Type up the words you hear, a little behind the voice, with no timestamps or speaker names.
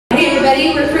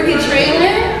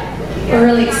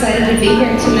excited to be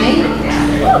here tonight.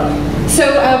 So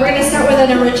we're going to start with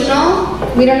an original.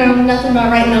 We don't know nothing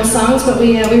about writing no songs, but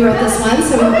we wrote this one,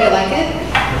 so we hope you like it.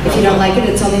 If you don't like it,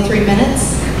 it's only 3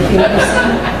 minutes. If you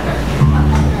understand.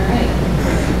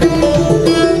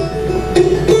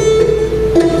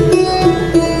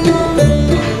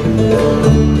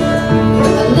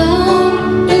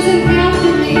 Alone doesn't have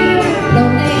to be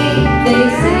lonely, they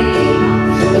say,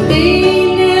 but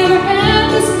they never have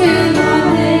to spend all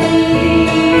day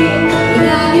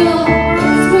without your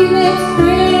sweet lips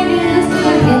pressed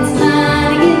against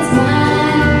mine.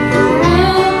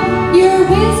 Now you're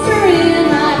whispering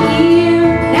my ear.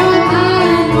 Now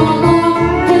I'm no more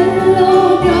hello,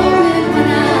 darling, when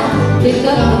I pick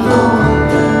up the phone.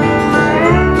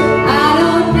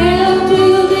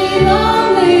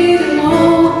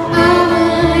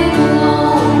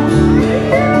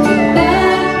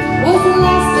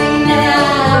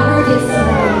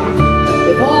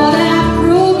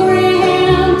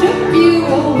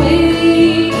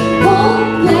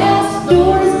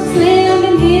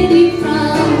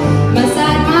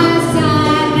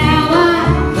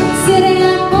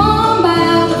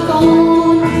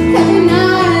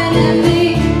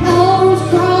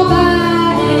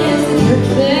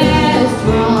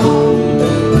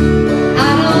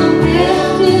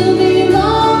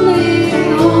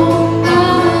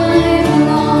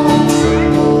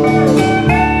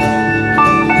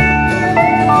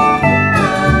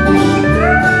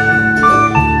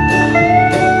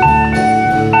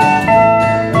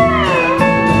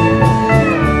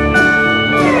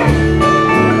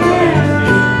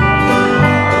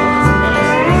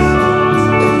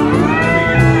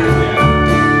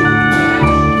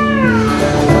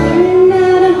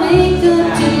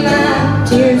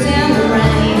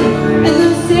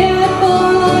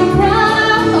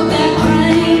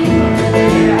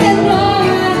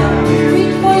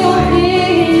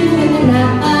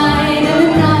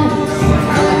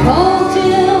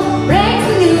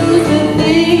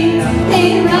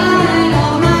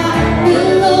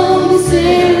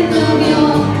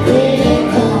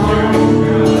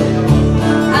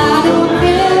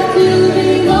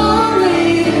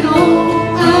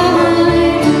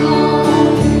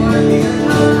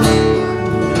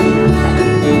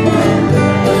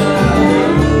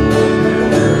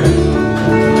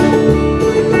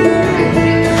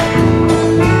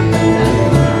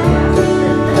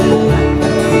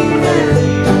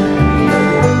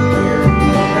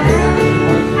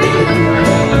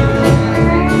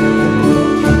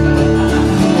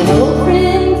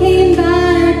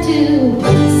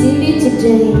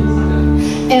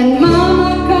 And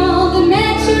Mama called to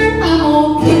make sure I'm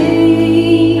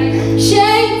okay.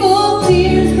 Shameful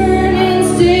tears burning,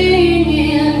 staying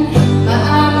in my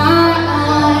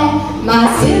eye. My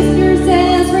sister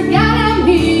says, forgot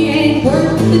me, ain't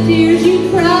worth the tears you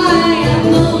cry.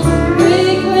 And those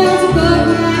gray clouds above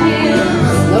my head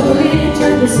slowly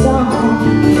turn to stone.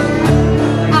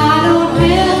 I don't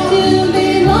have to be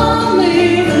lonely,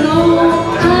 no.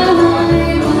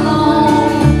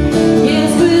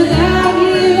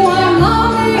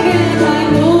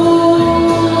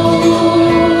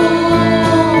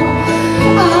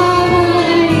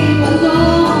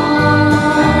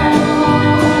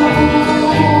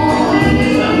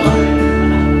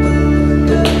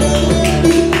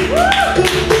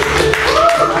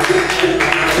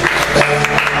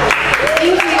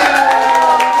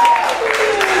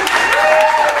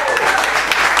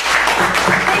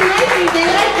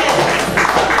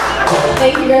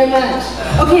 Thank you very much.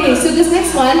 Okay, so this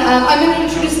next one, I'm going to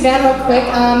introduce the band real quick.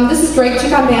 This is Drake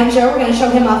Chick on banjo. We're going to show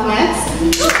him off next.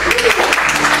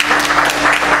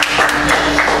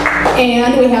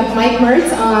 And we have Mike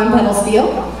Mertz on pedal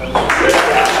steel.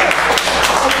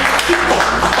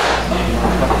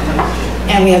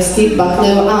 And we have Steve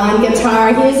Bucklew on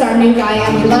guitar. He's our new guy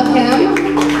and we love him.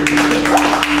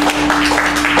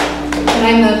 And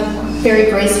I'm the very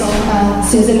graceful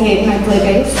Susan Hayden. I play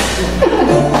bass.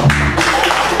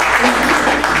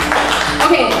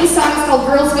 Okay, this song is called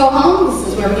Girls Go Home. This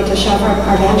is where we get to show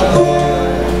our banjo.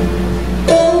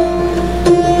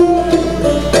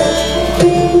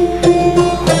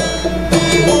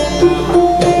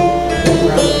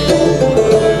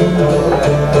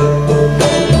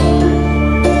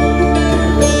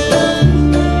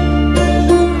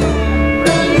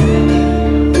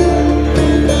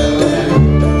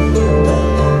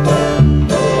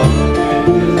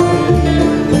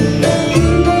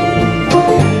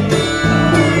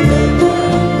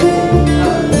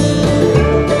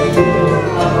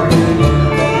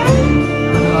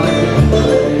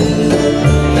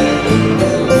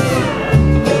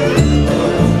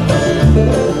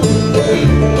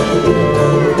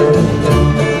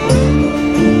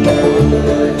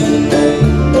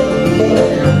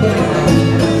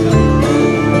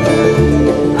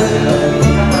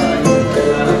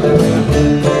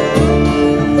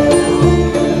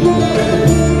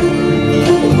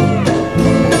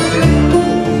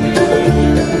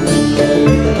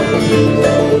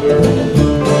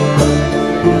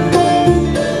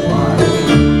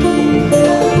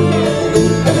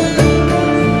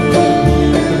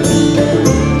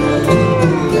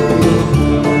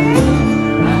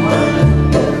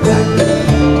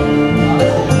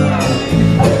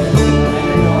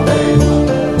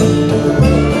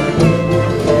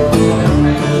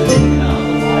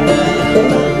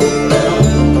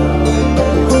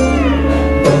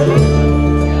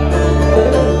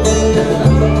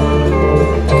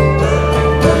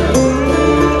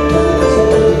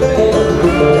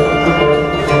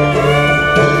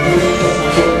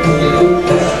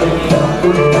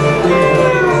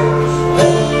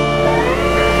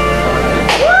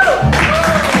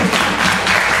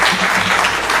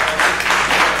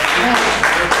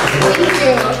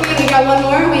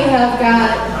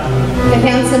 the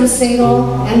handsome,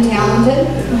 single, and talented.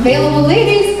 Available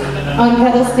ladies on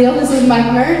pedal steel. This is Mike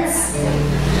Mertz,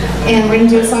 and we're going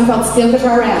to do a song called Steel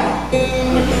Guitar Rap.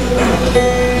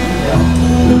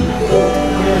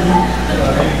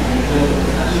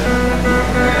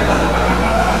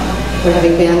 We're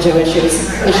having banjo issues,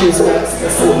 folks.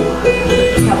 This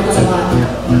happens a lot.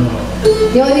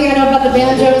 The only thing I know about the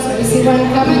banjo is when you see one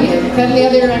coming, you cut in the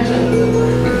other direction.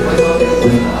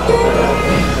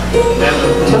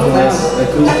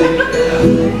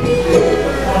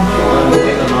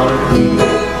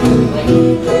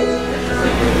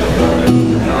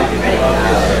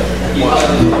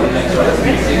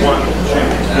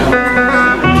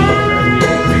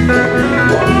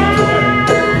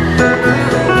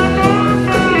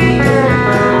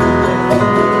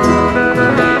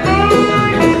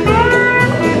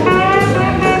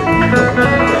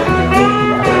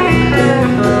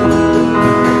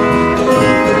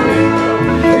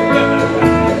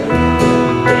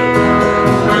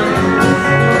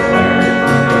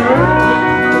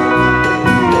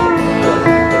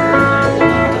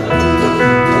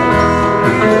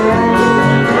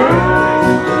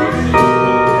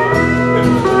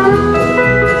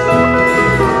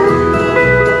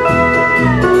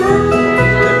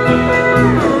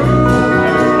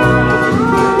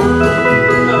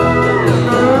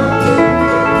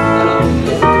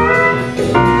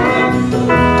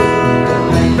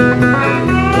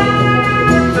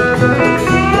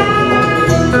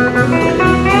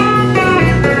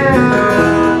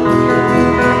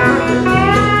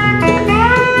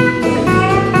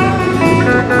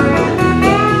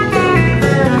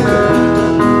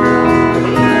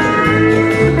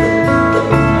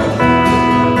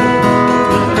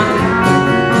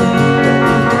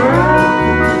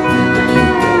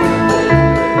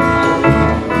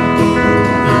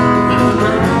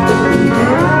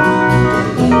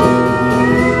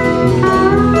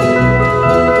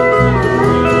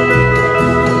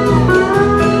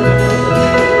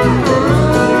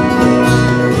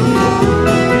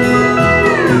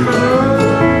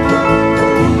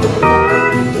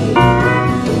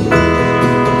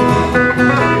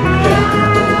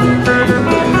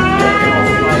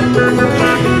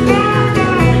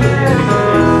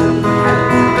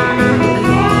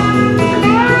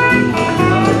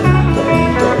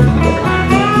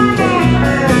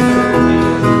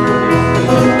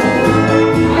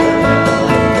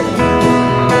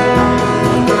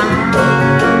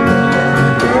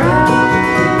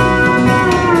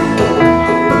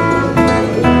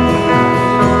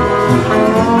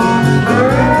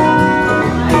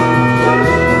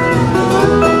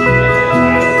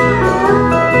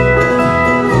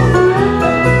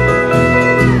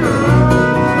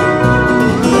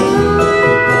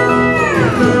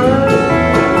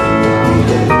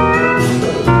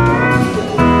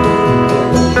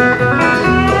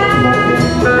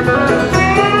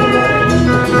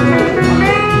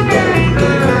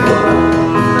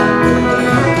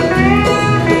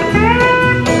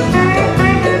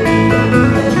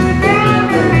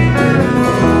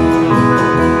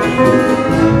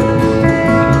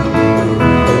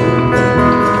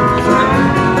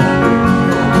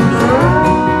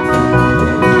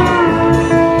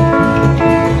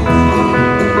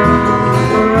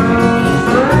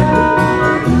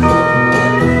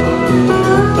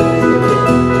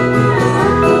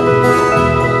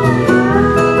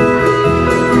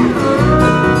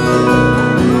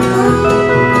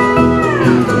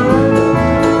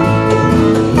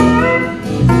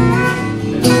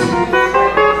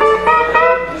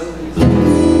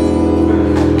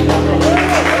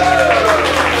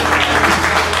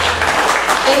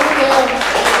 Thank you.